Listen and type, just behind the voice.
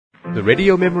The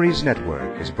Radio Memories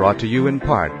Network is brought to you in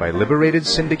part by Liberated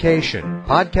Syndication,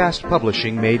 podcast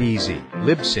publishing made easy,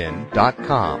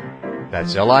 libsyn.com.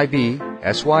 That's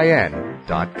libsyn.com.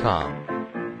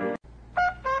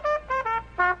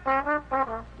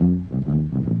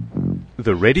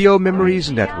 The Radio Memories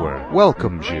Network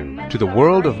welcomes you to the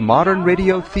world of modern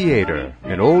radio theater,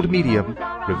 an old medium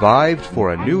revived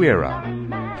for a new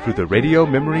era through the Radio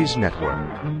Memories Network.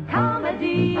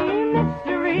 Comedy,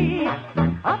 mystery,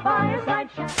 a fireside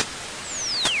show.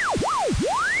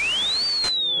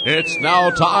 It's now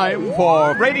time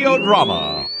for Radio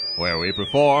Drama, where we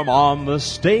perform on the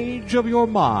stage of your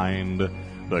mind.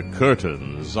 The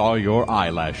curtains are your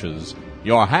eyelashes,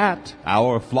 your hat,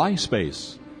 our fly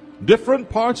space. Different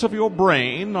parts of your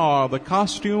brain are the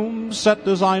costume, set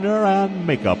designer, and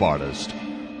makeup artist.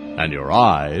 And your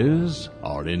eyes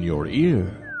are in your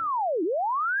ear.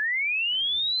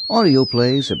 Audio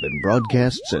plays have been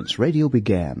broadcast since radio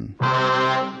began.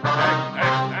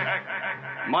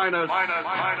 Minus 1.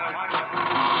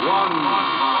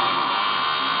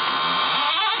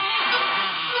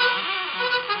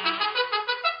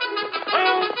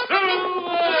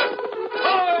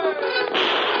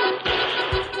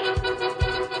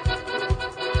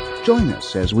 Join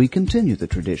us as we continue the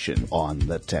tradition on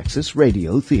the Texas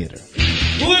Radio Theater.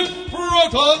 Cliff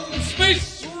Proton,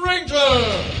 Space Ranger!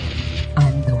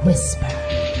 I'm the Whisper.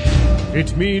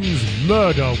 It means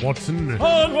murder, Watson.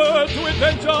 Onward to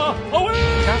adventure,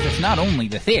 away! Because it's not only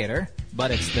the theater, but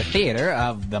it's the theater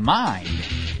of the mind.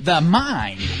 The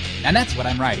mind! And that's what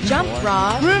I'm writing Jump, for.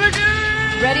 Rob.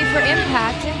 Renegade! Ready for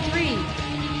impact in 3,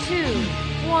 2,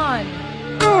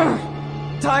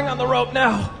 1. Tying on the rope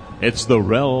now. It's the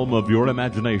realm of your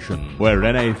imagination, where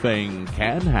anything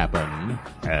can happen,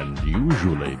 and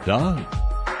usually does.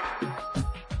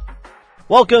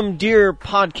 Welcome, dear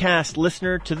podcast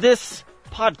listener, to this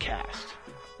podcast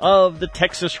of the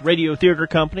Texas Radio Theater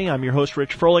Company. I'm your host,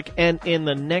 Rich Froelich, and in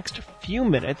the next few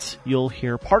minutes, you'll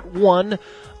hear part one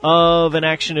of an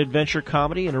action-adventure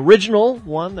comedy, an original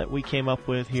one that we came up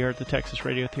with here at the Texas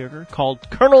Radio Theater called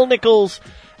Colonel Nichols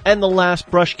and the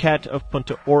Last Brush Cat of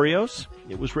Punta Oreos.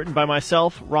 It was written by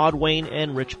myself, Rod Wayne,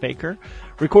 and Rich Baker.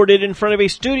 Recorded in front of a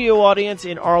studio audience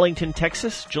in Arlington,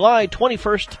 Texas, July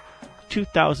 21st,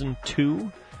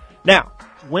 2002. Now,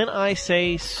 when I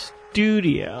say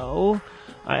studio,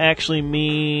 I actually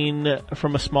mean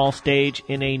from a small stage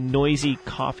in a noisy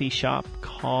coffee shop,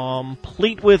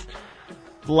 complete with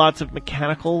lots of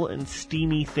mechanical and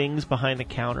steamy things behind the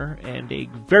counter and a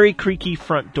very creaky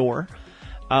front door.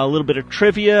 A little bit of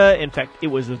trivia. In fact, it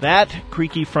was that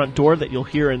creaky front door that you'll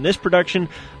hear in this production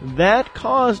that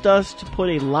caused us to put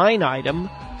a line item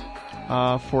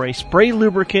for a spray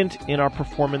lubricant in our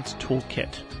performance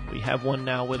toolkit. We have one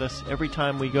now with us every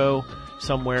time we go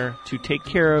somewhere to take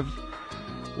care of,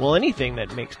 well, anything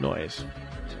that makes noise.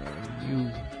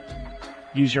 You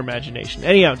use your imagination.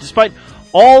 Anyhow, despite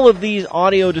all of these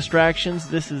audio distractions,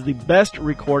 this is the best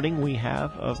recording we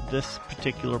have of this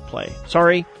particular play.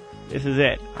 Sorry. This is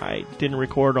it. I didn't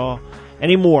record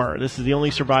any more. This is the only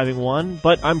surviving one,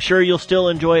 but I'm sure you'll still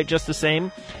enjoy it just the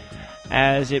same,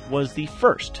 as it was the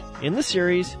first in the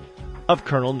series of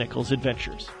Colonel Nichols'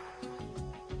 adventures.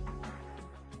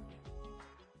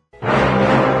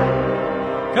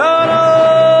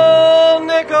 Colonel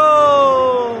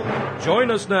Nichols!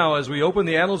 Join us now as we open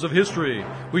the annals of history.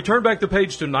 We turn back the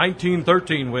page to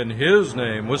 1913 when his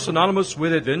name was synonymous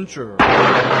with adventure.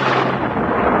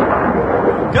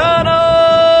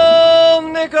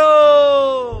 Colonel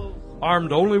Nichols!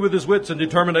 Armed only with his wits and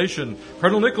determination,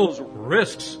 Colonel Nichols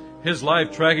risks his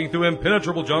life tracking through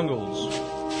impenetrable jungles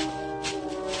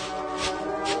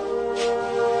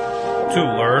to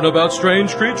learn about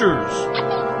strange creatures,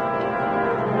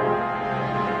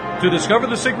 to discover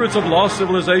the secrets of lost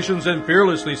civilizations, and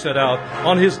fearlessly set out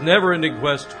on his never-ending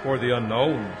quest for the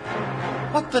unknown.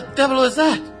 What the devil is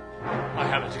that? I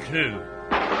haven't a clue.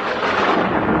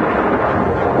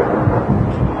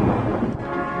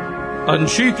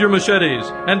 Unsheath your machetes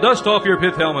and dust off your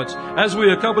pith helmets as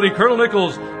we accompany Colonel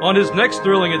Nichols on his next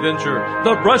thrilling adventure,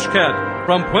 the Brush Cat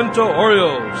from Punta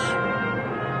Oreos.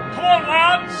 Come on,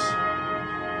 lads!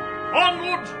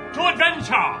 Onward to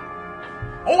adventure!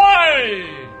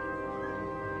 Away!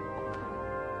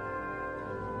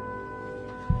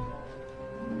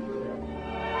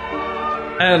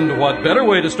 And what better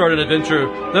way to start an adventure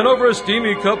than over a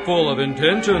steamy cupful of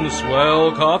Intention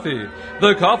Swell coffee,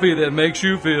 the coffee that makes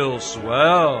you feel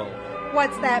swell.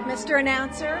 What's that, Mr.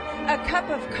 Announcer? A cup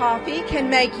of coffee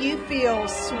can make you feel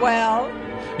swell?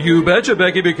 You betcha,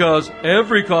 Becky, because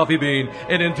every coffee bean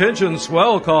in Intention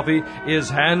Swell coffee is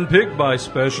hand-picked by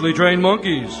specially trained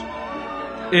monkeys.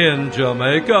 in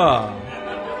Jamaica,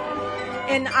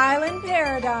 In Island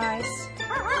Paradise,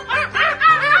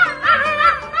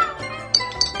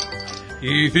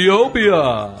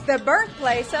 Ethiopia, the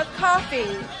birthplace of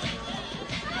coffee.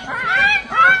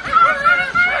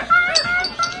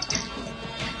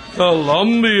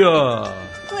 Colombia,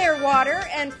 Clear water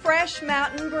and fresh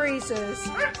mountain breezes.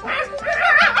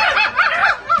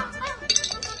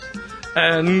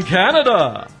 and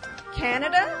Canada.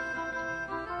 Canada,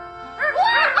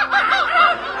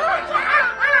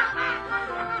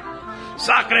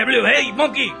 Sacre bleu. Hey,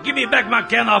 monkey, give me back my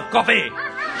can of coffee.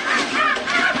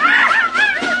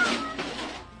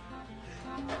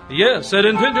 Yes, at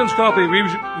Intentions Coffee, we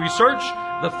research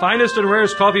the finest and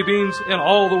rarest coffee beans in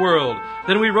all the world.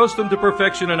 Then we roast them to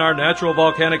perfection in our natural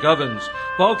volcanic ovens.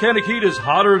 Volcanic heat is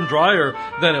hotter and drier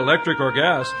than electric or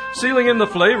gas, sealing in the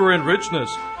flavor and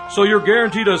richness. So you're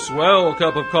guaranteed a swell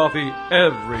cup of coffee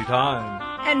every time.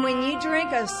 and when you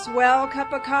drink a swell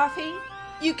cup of coffee,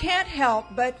 you can't help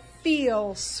but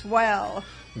feel swell.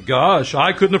 Gosh,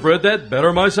 I couldn't have read that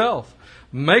better myself.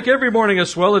 Make every morning a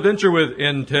swell adventure with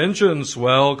Intention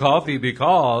Swell Coffee,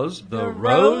 because the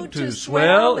road to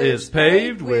swell is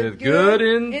paved with good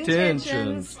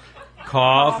intentions.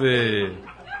 Coffee.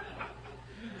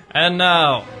 And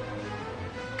now,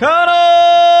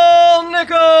 Colonel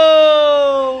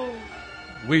Nichols!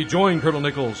 We join Colonel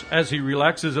Nichols as he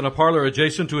relaxes in a parlor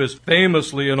adjacent to his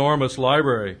famously enormous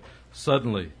library.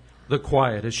 Suddenly, the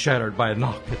quiet is shattered by a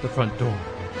knock at the front door.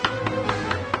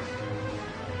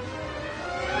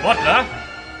 Butler,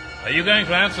 are you going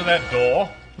to answer that door?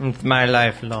 It's my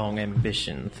lifelong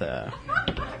ambition, sir.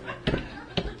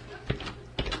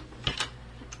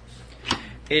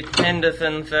 It's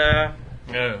Henderson, sir.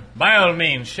 No. By all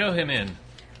means, show him in.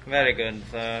 Very good,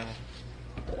 sir.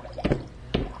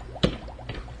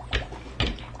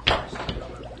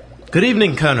 Good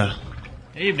evening, Colonel.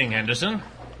 Evening, Henderson.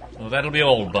 Well, that'll be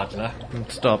all, Butler.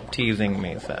 Stop teasing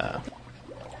me, sir.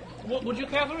 Would you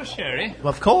care for a sherry?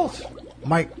 Of course.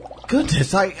 My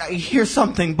goodness, I hear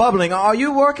something bubbling. Are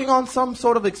you working on some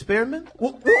sort of experiment?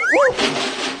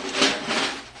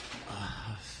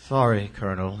 Sorry,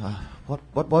 Colonel.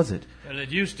 What was it? Well,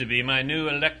 it used to be my new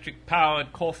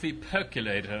electric-powered coffee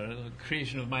percolator, a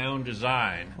creation of my own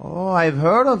design. Oh, I've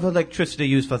heard of electricity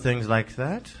used for things like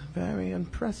that. Very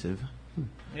impressive.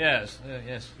 Yes,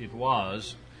 it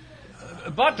was.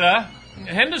 Butler,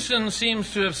 Henderson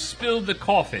seems to have spilled the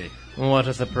coffee. What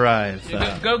a surprise,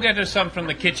 sir. Go get her some from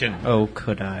the kitchen. Oh,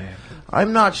 could I?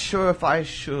 I'm not sure if I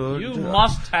should. You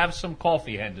must have some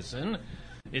coffee, Henderson.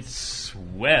 It's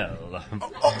swell.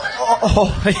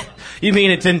 Oh, you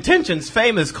mean it's Intention's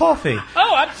famous coffee?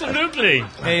 Oh, absolutely.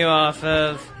 Here you are,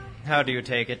 sirs. How do you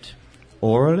take it?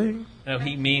 Orally? No,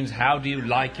 he means, how do you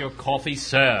like your coffee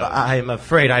served? I'm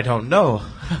afraid I don't know.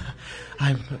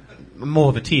 I'm more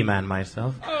of a tea man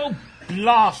myself. Oh,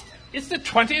 blast. It's the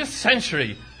 20th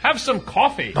century. Have some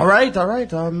coffee. All right.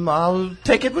 I'll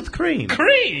take it with cream.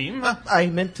 Cream? I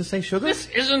meant to say sugar. This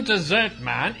isn't dessert,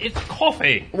 man. It's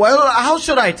coffee. Well, how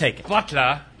should I take it?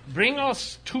 Butler, bring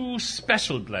us 2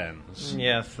 special blends.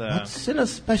 Yes, sir. What's in a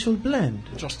special blend?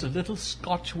 Just a little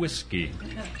Scotch whiskey.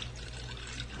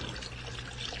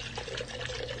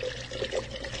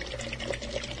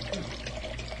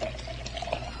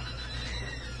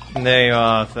 There you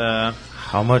are, sir.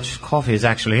 How much coffee is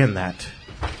actually in that?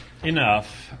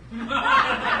 Enough.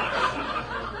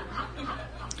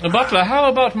 Butler, how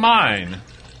about mine?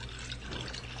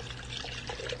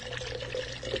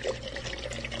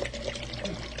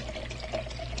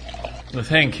 Well,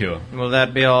 thank you. Will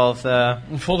that be all, sir?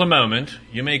 For the moment,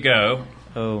 you may go.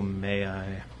 Oh, may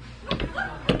I?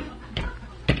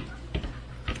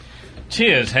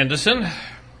 Cheers, Henderson.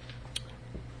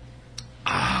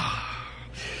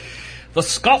 The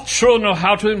Scots sure know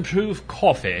how to improve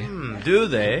coffee. Do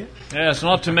they? Yes,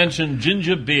 not to mention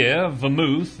ginger beer,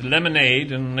 vermouth,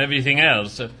 lemonade, and everything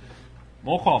else.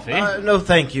 More coffee? No,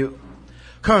 thank you.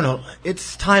 Colonel,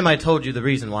 it's time I told you the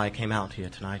reason why I came out here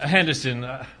tonight. Henderson,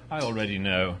 I already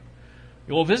know.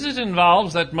 Your visit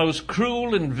involves that most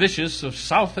cruel and vicious of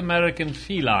South American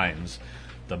felines,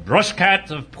 the brush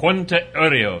cat of Puente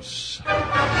Urios.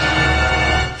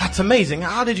 That's amazing.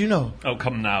 How did you know? Oh,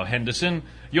 come now, Henderson.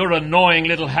 Your annoying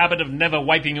little habit of never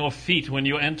wiping your feet when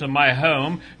you enter my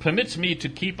home permits me to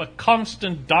keep a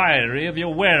constant diary of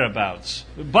your whereabouts.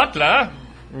 Butler?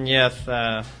 Yes,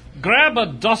 sir. Grab a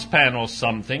dustpan or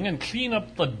something and clean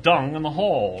up the dung in the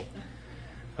hall.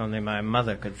 Only my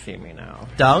mother could see me now.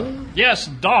 Dung? Yes,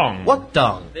 dung. What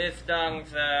dung? This dung,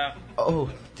 sir.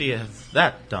 Oh, dear,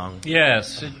 that dung.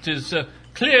 Yes, it is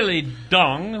clearly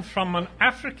dung from an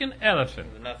African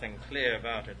elephant. There's nothing clear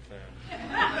about it, sir.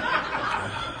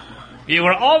 You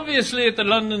were obviously at the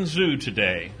London Zoo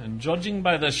today, and judging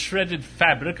by the shredded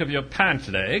fabric of your pant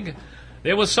leg,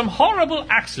 there was some horrible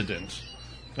accident.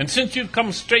 And since you've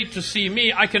come straight to see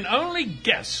me, I can only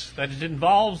guess that it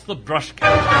involves the brush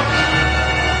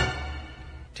cat.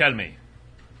 Tell me,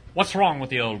 what's wrong with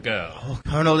the old girl? Oh,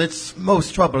 Colonel, it's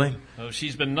most troubling. Oh,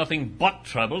 she's been nothing but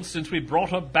trouble since we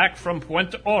brought her back from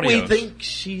Puente Oreos. We think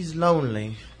she's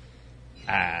lonely.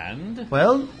 And?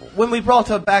 Well, when we brought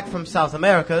her back from South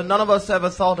America, none of us ever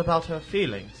thought about her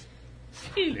feelings.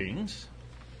 Feelings?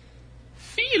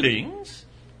 Feelings?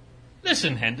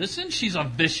 Listen, Henderson, she's a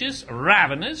vicious,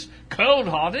 ravenous,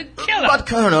 cold-hearted killer. But,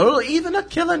 Colonel, even a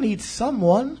killer needs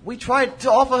someone. We tried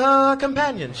to offer her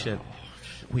companionship.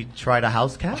 We tried a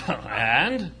house cat.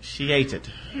 And? She ate it.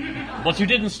 But you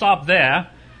didn't stop there.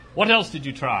 What else did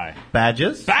you try?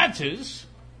 Badgers? Badgers?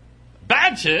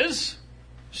 Badgers?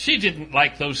 She didn't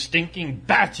like those stinking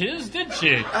badgers, did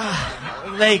she?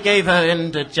 They gave her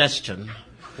indigestion.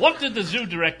 What did the zoo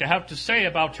director have to say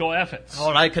about your efforts?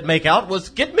 All I could make out was,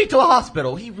 get me to a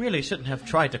hospital. He really shouldn't have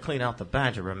tried to clean out the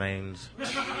badger remains.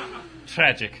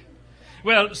 Tragic.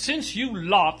 Well, since you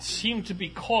lot seem to be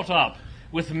caught up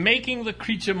with making the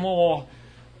creature more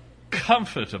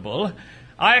comfortable,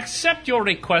 I accept your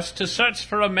request to search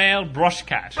for a male brush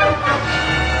cat.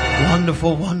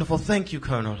 Wonderful, wonderful. Thank you,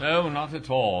 Colonel. No, not at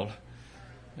all.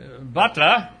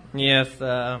 Butler? Yes,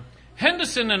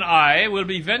 Henderson and I will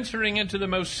be venturing into the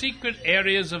most secret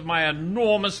areas of my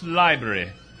enormous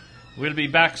library. We'll be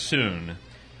back soon.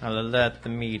 I'll alert the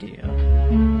media.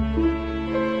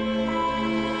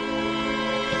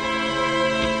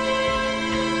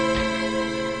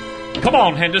 Come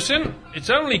on, Henderson. It's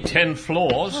only 10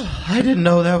 floors. I didn't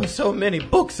know there were so many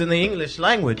books in the English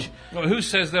language. Well, who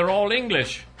says they're all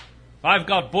English? I've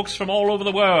got books from all over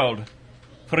the world.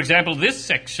 For example, this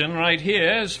section right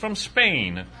here is from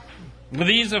Spain.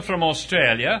 These are from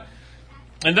Australia.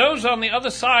 And those on the other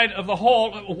side of the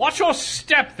hall... Watch your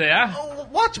step there. Oh,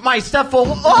 watch my step for...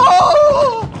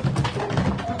 Oh!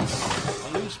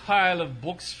 A loose pile of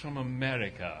books from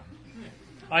America.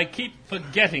 I keep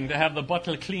forgetting to have the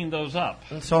butler clean those up.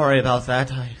 Sorry about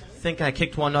that. I think I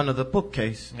kicked one under the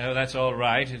bookcase. No, that's all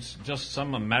right. It's just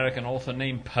some American author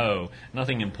named Poe.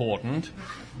 Nothing important.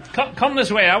 Come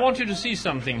this way. I want you to see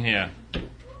something here.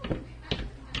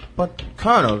 But,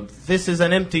 Colonel, this is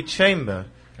an empty chamber.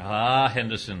 Ah,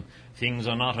 Henderson, things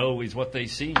are not always what they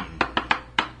seem.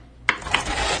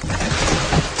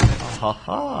 Ha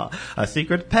ha! A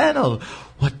secret panel.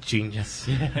 What genius.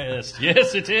 Yes,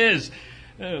 it is.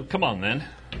 Oh, come on, then.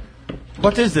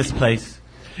 What is this place?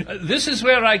 This is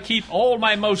where I keep all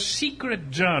my most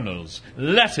secret journals,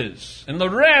 letters, and the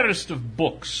rarest of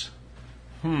books.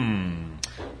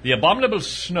 The Abominable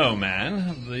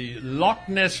Snowman, the Loch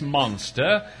Ness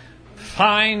Monster,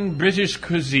 fine British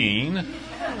cuisine.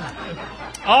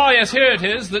 Oh, yes, here it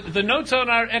is. The notes on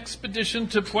our expedition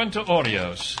to Puente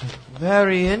Oreos.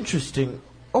 Very interesting.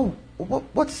 Oh,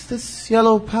 what's this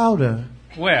yellow powder?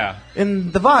 Where?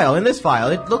 In the vial, in this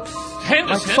vial. It looks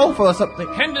Henderson, like sulfur or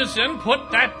something. Henderson, put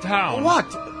that down. What?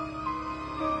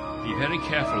 Be very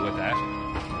careful with that.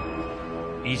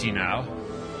 Easy now.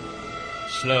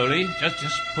 Slowly,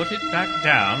 just put it back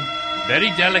down.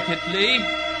 Very delicately.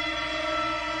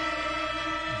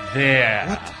 There.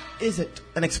 What is it?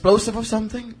 An explosive or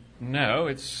something? No,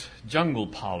 it's jungle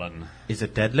pollen. Is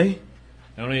it deadly?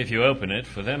 Only if you open it,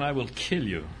 for then I will kill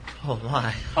you. Oh,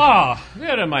 my. Ah,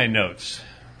 there are my notes.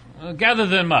 Gather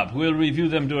them up. We'll review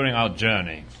them during our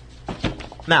journey.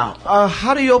 Now,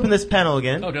 how do you open this panel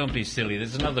again? Oh, don't be silly.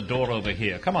 There's another door over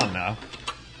here. Come on now.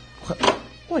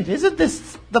 Wait, isn't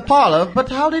this the parlor? But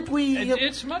how did we...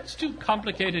 It's much too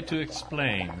complicated to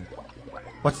explain.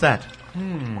 What's that?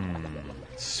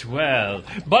 Swell.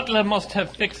 Butler must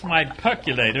have fixed my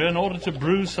percolator in order to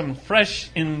brew some fresh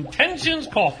Intentions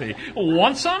coffee.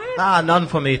 Want some? None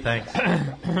for me, thanks.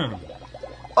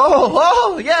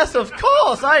 Oh, yes, of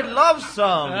course. I'd love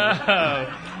some.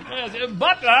 Yes.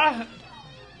 Butler?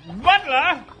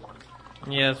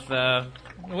 Yes,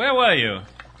 Where were you?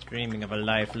 dreaming of a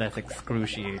life less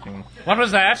excruciating. What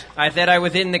was that? I said I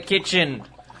was in the kitchen.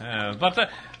 Butler,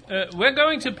 we're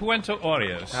going to Puente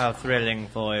Oreos. How thrilling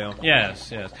for you. Yes.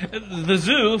 The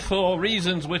zoo, for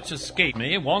reasons which escape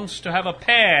me, wants to have a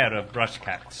pair of brush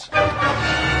cats.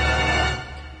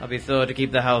 I'll be sure to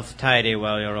keep the house tidy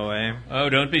while you're away. Oh,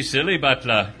 don't be silly,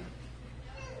 Butler.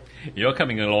 You're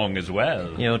coming along as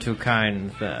well. You're too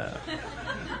kind, sir.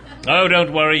 Oh,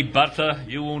 don't worry, Butler.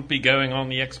 You won't be going on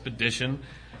the expedition.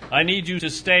 I need you to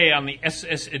stay on the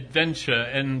SS Adventure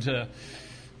and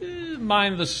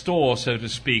Mind the store, so to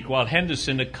speak, while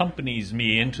Henderson accompanies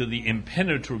me into the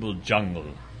impenetrable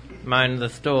jungle. Mind the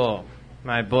store.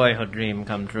 My boyhood dream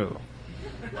come true.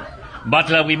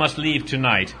 Butler, we must leave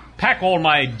tonight. Pack all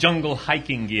my jungle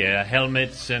hiking gear,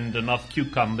 helmets, and enough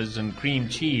cucumbers and cream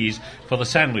cheese for the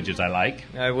sandwiches I like.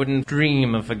 I wouldn't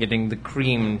dream of forgetting the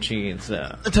cream cheese,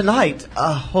 sir. Tonight?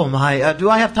 Oh my, do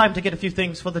I have time to get a few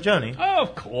things for the journey? Oh,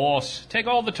 of course. Take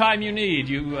all the time you need.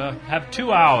 You have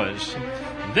 2 hours.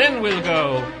 Then we'll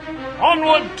go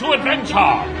onward to adventure.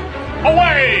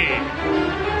 Away!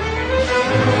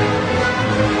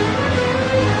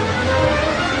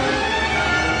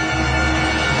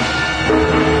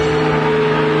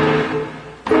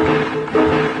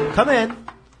 Come in.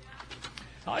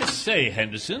 I say,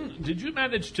 Henderson, did you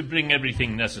manage to bring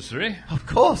everything necessary? Of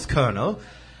course, Colonel.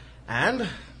 And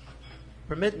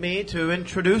permit me to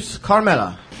introduce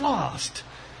Carmela. Blast!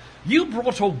 You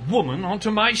brought a woman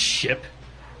onto my ship?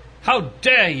 How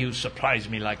dare you surprise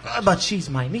me like that? But she's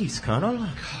my niece, Colonel.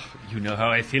 You know how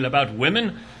I feel about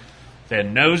women. They're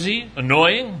nosy,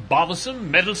 annoying,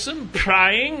 bothersome, meddlesome,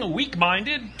 prying,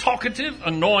 weak-minded, talkative,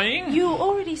 annoying. You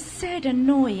already said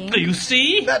annoying. You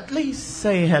see? At least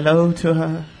say hello to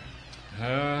her.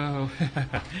 Oh,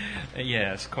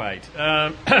 yes, quite.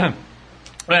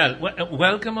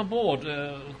 Welcome aboard.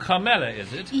 Carmela,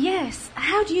 is it? Yes,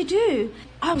 how do you do?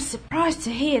 I was surprised to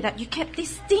hear that you kept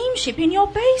this steamship in your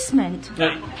basement.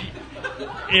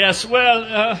 Yes,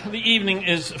 well, the evening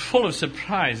is full of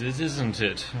surprises, isn't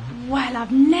it? Well,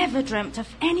 I've never dreamt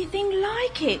of anything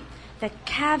like it. The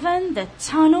cavern, the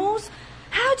tunnels.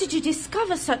 How did you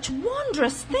discover such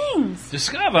wondrous things?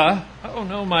 Discover? Oh,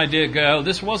 no, my dear girl.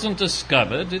 This wasn't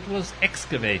discovered. It was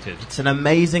excavated. It's an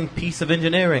amazing piece of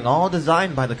engineering, all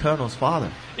designed by the Colonel's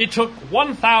father. It took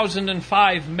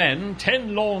 1,005 men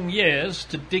 10 long years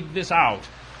to dig this out.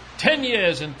 10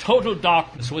 years in total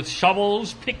darkness with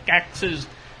shovels, pickaxes,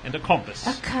 and a compass.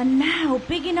 A canal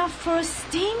big enough for a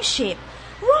steamship.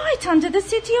 Right under the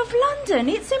city of London.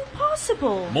 It's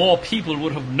impossible. More people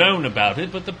would have known about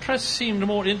it, but the press seemed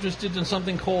more interested in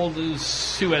something called the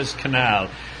Suez Canal.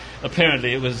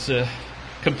 Apparently it was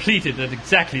completed at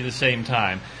exactly the same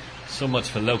time. So much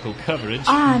for local coverage.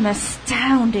 I'm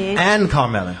astounded. And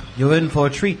Carmela, you're in for a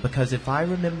treat because if I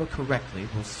remember correctly,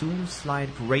 we'll soon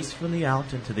slide gracefully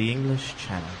out into the English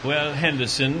Channel. Well,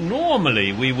 Henderson,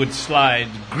 normally we would slide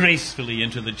gracefully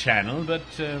into the Channel, but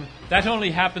that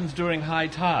only happens during high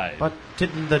tide. But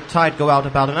didn't the tide go out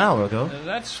about an hour ago?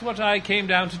 That's what I came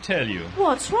down to tell you.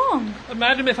 What's wrong?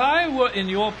 Madam, if I were in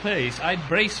your place, I'd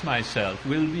brace myself.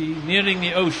 We'll be nearing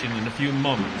the ocean in a few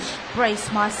moments.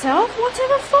 Brace myself?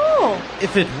 Whatever for?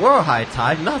 If it were high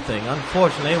tide, nothing.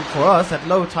 Unfortunately for us, at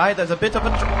low tide, there's a bit of a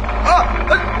drop.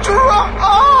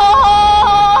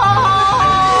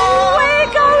 We're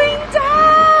going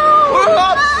down! We're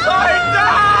upside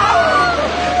down!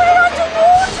 We're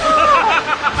underwater!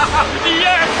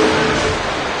 Yes!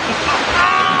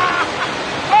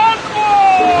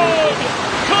 Onward!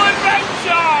 To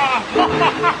adventure!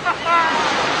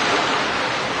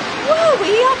 Were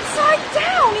we upside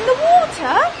down in the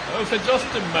water? Oh, for just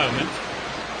a moment.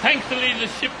 Thankfully, the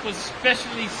ship was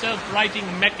specially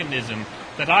self-righting mechanism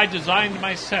that I designed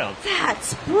myself.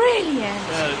 That's brilliant.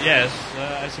 Yes,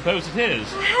 I suppose it is.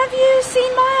 Have you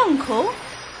seen my uncle?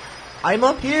 I'm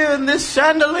up here in this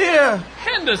chandelier.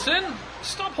 Henderson,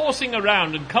 stop horsing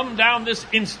around and come down this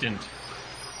instant.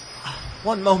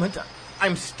 One moment.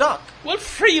 I'm stuck. Well,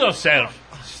 free yourself.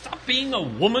 Stop being a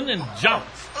woman and jump.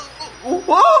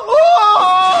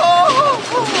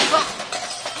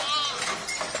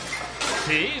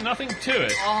 See? Nothing to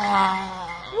it.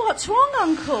 What's wrong,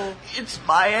 Uncle? It's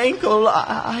my ankle.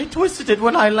 I twisted it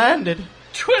when I landed.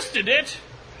 Twisted it?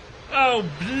 Oh,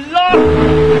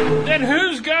 blood! Then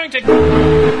who's going to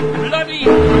bloody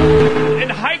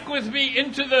and hike with me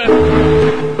into the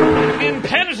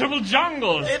impenetrable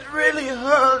jungle? It really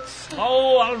hurts.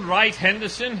 Oh, all right,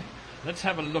 Henderson. Let's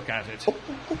have a look at it.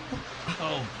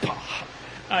 Oh, bah.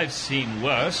 I've seen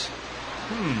worse.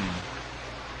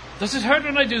 Does it hurt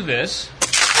when I do this?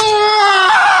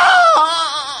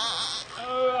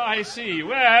 Oh, I see.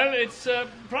 Well, it's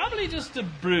probably just a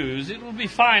bruise. It will be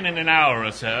fine in an hour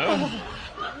or so. Oh,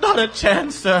 not a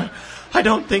chance, sir. I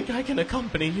don't think I can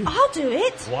accompany you. I'll do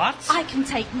it. What? I can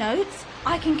take notes.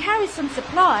 I can carry some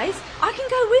supplies. I can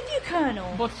go with you,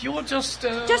 Colonel. But you're just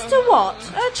Just a what?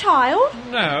 A child?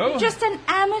 No. Just an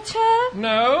amateur?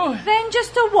 No. Then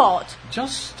just a what?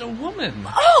 Just a woman.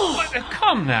 Oh! But,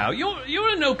 come now.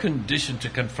 You're in no condition to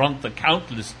confront the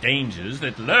countless dangers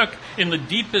that lurk in the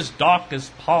deepest,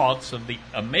 darkest parts of the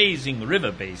amazing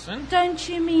river basin. Don't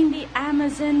you mean the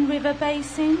Amazon River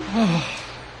Basin?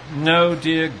 No,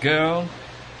 dear girl.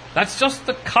 That's just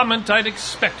the comment I'd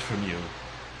expect from you.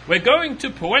 We're going to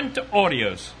Puente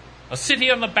Orios, a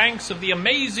city on the banks of the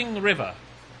amazing river.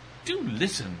 Do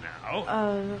listen now.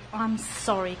 Oh, I'm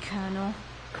sorry, Colonel.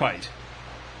 Quite.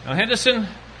 Now, Henderson,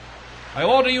 I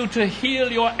order you to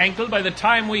heal your ankle by the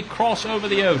time we cross over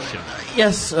the ocean.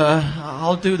 Yes,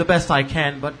 I'll do the best I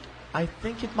can, but I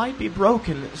think it might be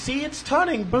broken. See, it's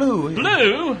turning blue.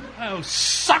 Blue? Oh,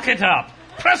 suck it up.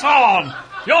 Press on.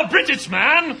 You're British,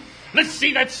 man. Let's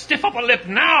see that stiff upper lip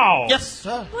now. Yes,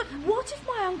 sir. But what if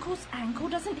my uncle's ankle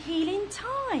doesn't heal in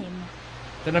time?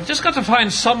 Then I've just got to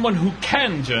find someone who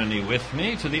can journey with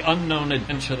me to the unknown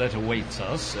adventure that awaits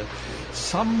us.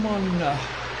 Someone...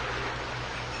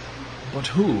 But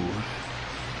who?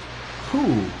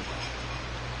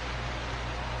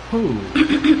 Who?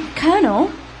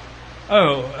 Colonel?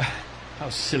 Oh, how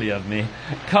silly of me.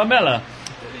 Carmela,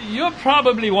 you're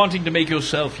probably wanting to make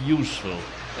yourself useful.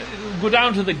 Go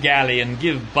down to the galley and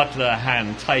give Butler a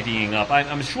hand tidying up.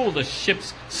 I'm sure the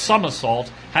ship's somersault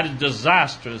had a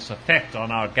disastrous effect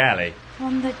on our galley.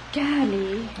 On the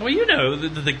galley? Well, you know,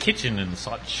 the kitchen and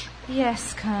such.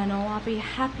 Yes, Colonel, I'll be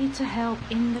happy to help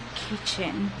in the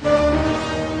kitchen.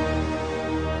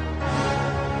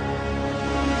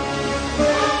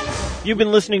 You've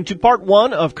been listening to part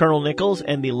 1 of Colonel Nichols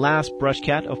and the Last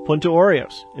Brushcat of Punta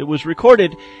Oreos. It was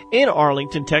recorded in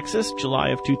Arlington, Texas, July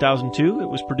of 2002. It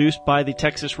was produced by the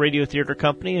Texas Radio Theater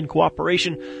Company in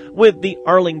cooperation with the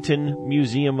Arlington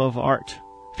Museum of Art.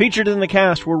 Featured in the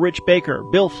cast were Rich Baker,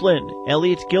 Bill Flynn,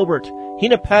 Elliot Gilbert,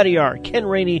 Hina Padiyar, Ken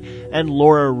Rainey, and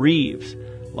Laura Reeves.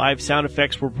 Live sound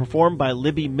effects were performed by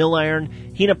Libby Milliron,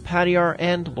 Hina Padiyar,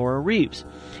 and Laura Reeves.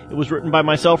 It was written by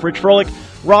myself, Rich Froelich,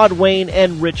 Rod Wayne,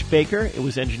 and Rich Baker. It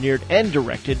was engineered and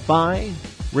directed by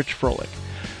Rich Froelich.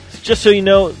 Just so you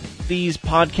know, these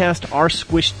podcasts are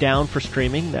squished down for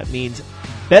streaming. That means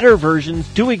better versions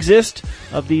do exist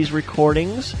of these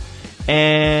recordings.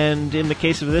 And in the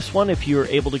case of this one, if you're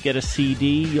able to get a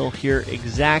CD, you'll hear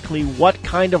exactly what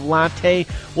kind of latte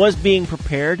was being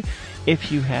prepared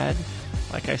if you had,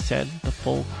 like I said, the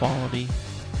full quality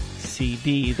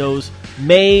CD. Those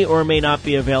may or may not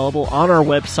be available on our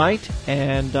website,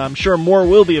 and I'm sure more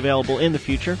will be available in the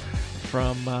future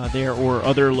from there or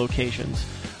other locations.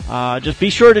 Just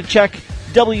be sure to check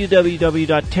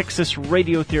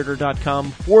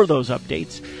www.texasradiotheater.com for those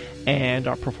updates and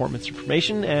our performance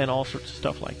information and all sorts of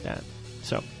stuff like that.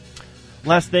 So,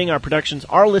 last thing, our productions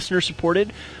are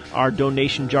listener-supported. Our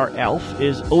donation jar elf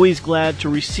is always glad to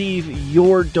receive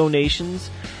your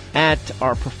donations at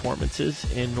our performances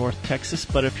in North Texas.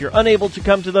 But if you're unable to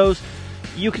come to those,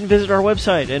 you can visit our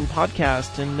website and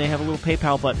podcast, and they have a little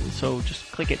PayPal button. So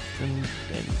just click it, and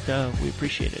we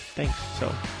appreciate it. Thanks.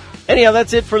 So, anyhow,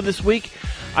 that's it for this week.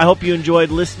 I hope you enjoyed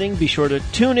listening. Be sure to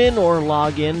tune in or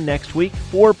log in next week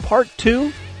for part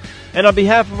 2. And on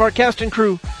behalf of our cast and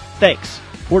crew, thanks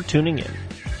for tuning in.